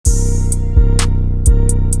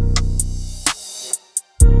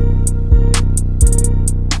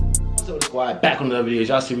Squad, back on another video.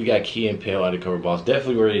 Y'all see we got Key and Peele Undercover Boss.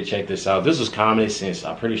 Definitely ready to check this out. This was common since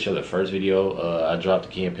I'm pretty sure the first video I dropped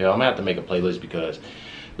the Key and Peele. I'm gonna have to make a playlist because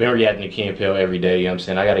I've been reacting to Key and Peele every day. You know what I'm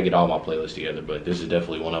saying? I gotta get all my playlists together, but this is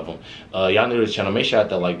definitely one of them. Y'all new to this channel, make sure you hit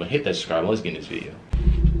that like button, hit that subscribe. Let's get in this video.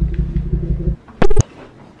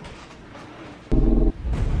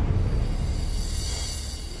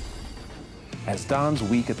 As Don's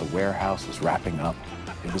week at the warehouse was wrapping up,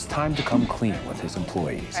 it was time to come clean with his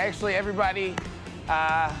employees. Actually, everybody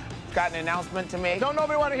got an announcement to make. Don't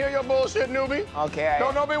nobody want to hear your bullshit, newbie. Okay.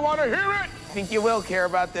 Don't nobody want to hear it. I think you will care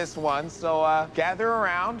about this one, so gather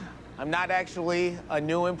around. I'm not actually a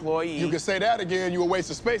new employee. You can say that again, you a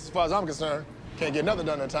waste of space as far as I'm concerned. Can't get nothing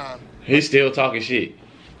done in time. He's still talking shit.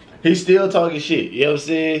 He's still talking shit. You know what I'm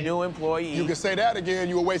saying? New employee. You can say that again,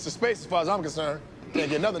 you a waste of space as far as I'm concerned. Can't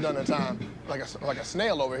get nothing done in time. Like a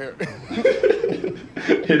snail over here.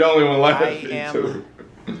 He don't even like I it am too.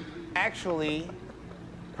 actually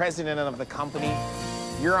president of the company.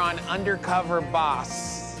 You're on Undercover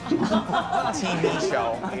Boss TV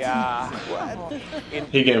show. Yeah. What?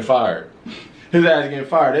 He getting fired. His ass getting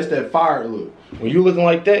fired. That's that fired look. When you looking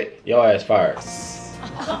like that, your ass fired.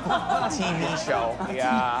 TV show.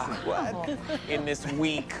 Yeah. What? In this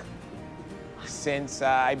week, since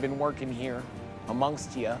I've been working here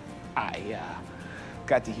amongst you, I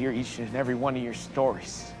got to hear each and every one of your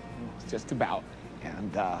stories, just about.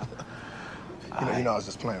 And you know, I was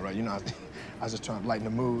just playing, right? You know, I was just trying to lighten the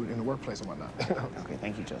mood in the workplace and whatnot. Okay,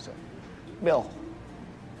 thank you, Joseph. Bill,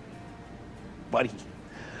 buddy,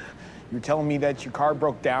 you're telling me that your car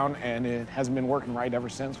broke down and it hasn't been working right ever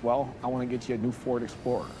since. Well, I want to get you a new Ford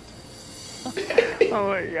Explorer. Oh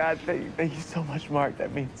my God, thank you so much, Mark.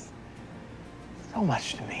 That means so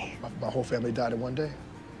much to me. My whole family died in one day.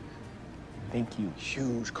 Thank you.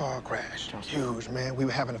 Huge car crash. Huge, man. We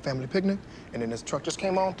were having a family picnic, and then this truck just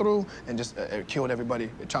came on through and just it killed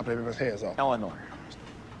everybody. It chopped everybody's heads off. Eleanor,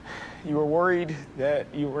 you were worried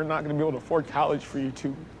that you were not going to be able to afford college for your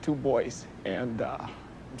two boys, and I'm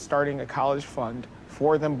starting a college fund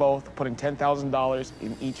for them both, putting $10,000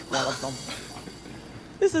 in each one of them.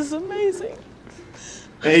 This is amazing.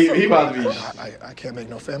 He about to be. I can't make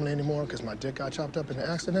no family anymore because my dick got chopped up in the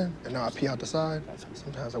accident, and now I pee out the side.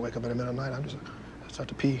 Sometimes I wake up in the middle of the night, I start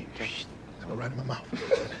to pee. It go right in my mouth.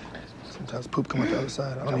 Sometimes poop come out the other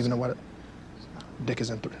side. I don't even know what dick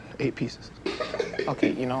is in 8 pieces.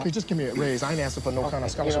 Okay, you know. Please just give me a raise. I ain't asking for no kind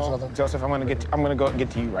of scholarship. Joseph, I'm gonna go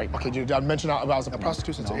get to you right now. Okay, did I mention I was a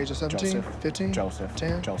prostitute since the age of 17, Joseph, 15, Joseph,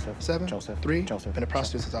 10, Joseph, 7, Joseph, 3, Joseph, been a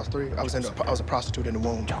prostitute since I was 3. I was a prostitute in the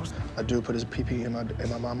womb. Joseph. A dude put his pee-pee in my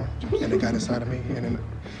mama, and it got inside of me, and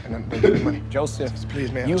then they gave me money. Joseph,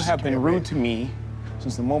 please, man, you have been rude to me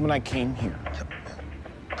since the moment I came here.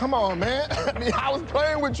 Come on, man. I was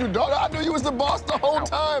playing with you, dog. I knew you was the boss the whole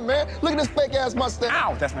time, man. Look at this fake-ass mustache.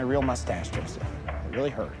 Ow, that's my real mustache, Joseph. It really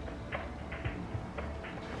hurt.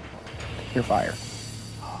 You're fired.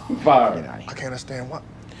 Fired. Get out of here. I can't understand what.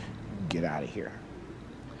 Get out of here.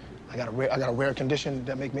 I got a rare condition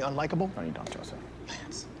that make me unlikable. No, you don't, Joseph.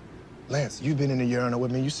 Lance, you've been in the urinal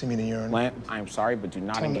with me. You see me in the urinal. Lance, I'm sorry, but do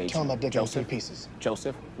not engage. Tell him my dick in 3 Joseph, pieces.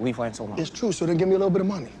 Joseph, leave Lance alone. It's true, so then give me a little bit of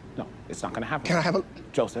money. No, it's not gonna happen. Can I have a...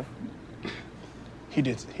 Joseph. He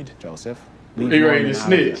did. Joseph. He ready to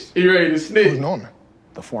snitch. He ready to snitch. Who's Norman?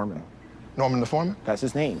 The foreman. Norman the foreman? That's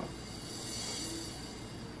his name.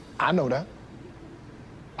 I know that.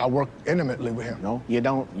 I work intimately with him. No, you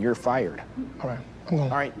don't. You're fired. All right, I'm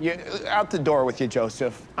going. All right, out the door with you,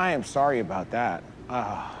 Joseph. I am sorry about that.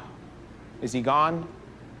 Is he gone?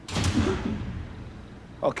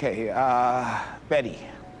 Okay, Betty.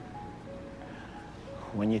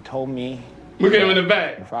 When you told me... Look at him in the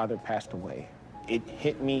back. Your father passed away. It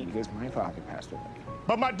hit me because my father passed away.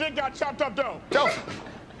 But my dick got chopped up, though. Joseph!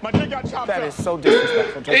 My dick got chopped up. That is so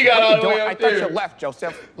disrespectful, Joseph. He got all the way up I thought there. you left,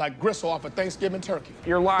 Joseph. Like gristle off a Thanksgiving turkey.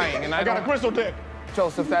 You're lying, and I got a gristle dick.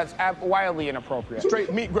 Joseph, that's wildly inappropriate.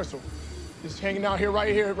 Straight meat gristle. Just hanging out here,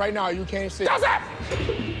 right now. You can't see. Joseph!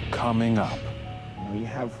 Coming up. You know, you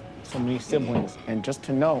have so many siblings, and just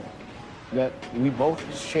to know that we both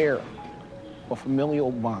share a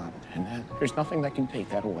familial bond, and that there's nothing that can take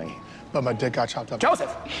that away. But my dick got chopped up. Joseph!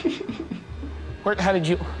 How did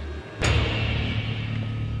you...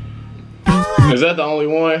 Is that the only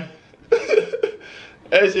one?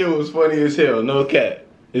 That shit was funny as hell, no cap.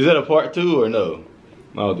 Is that a part 2 or no?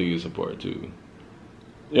 I don't think it's a part 2. You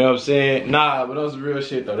know what I'm saying? Nah, but that was real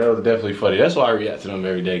shit though. That was definitely funny. That's why I react to them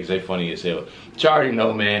every day, because they funny as hell. But y'all already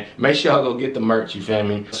know, man. Make sure y'all go get the merch, you feel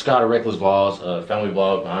me? Scott Recklezz Vlogs, family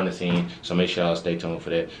vlog behind the scenes. So make sure y'all stay tuned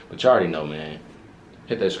for that. But y'all already know, man.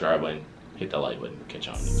 Hit that subscribe button, hit that like button. Catch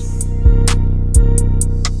y'all next time.